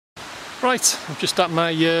Right, I'm just at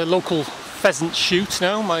my local pheasant shoot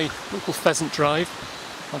now, my local pheasant drive.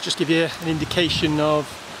 I'll just give you an indication of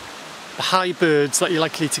the high birds that you're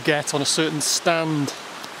likely to get on a certain stand.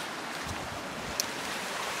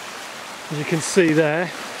 As you can see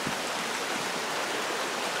there,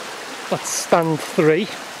 that's stand 3,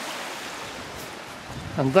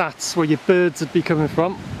 and that's where your birds would be coming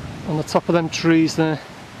from, on the top of them trees there.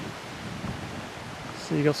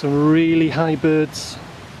 So you got some really high birds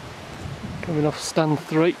coming off stand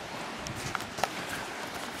 3.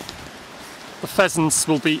 The pheasants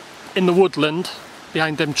will be in the woodland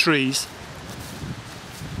behind them trees,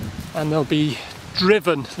 and they'll be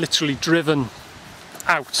driven, literally driven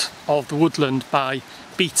out of the woodland by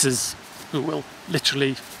beaters who will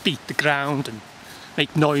literally beat the ground and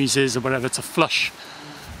make noises or whatever to flush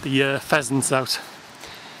the pheasants out.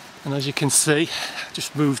 And as you can see, I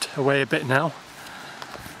just moved away a bit now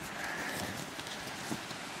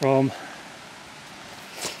from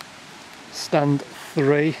stand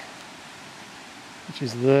 3, which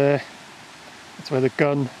is there. That's where the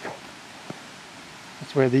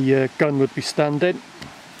gun would be standing,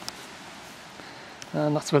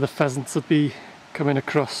 and that's where the pheasants would be coming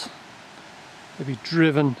across. They'd be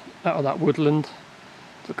driven out of that woodland.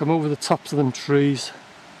 They'll come over the tops of them trees,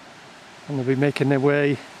 and they'll be making their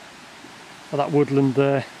way for that woodland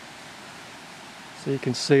there. So you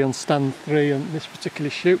can see on stand 3 on this particular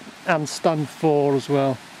shoot, and stand 4 as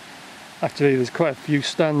well. Actually, there's quite a few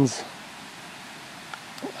stands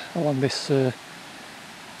along this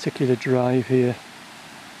particular drive here.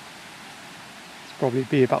 It's probably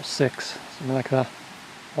be about 6, something like that.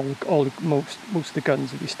 Most of the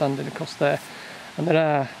guns will be standing across there, and there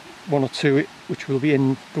are 1 or 2 which will be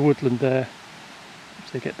in the woodland there,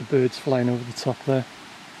 which they get the birds flying over the top there.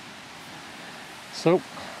 So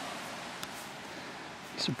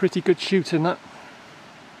some pretty good shooting, that.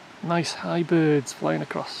 Nice high birds flying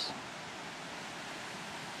across.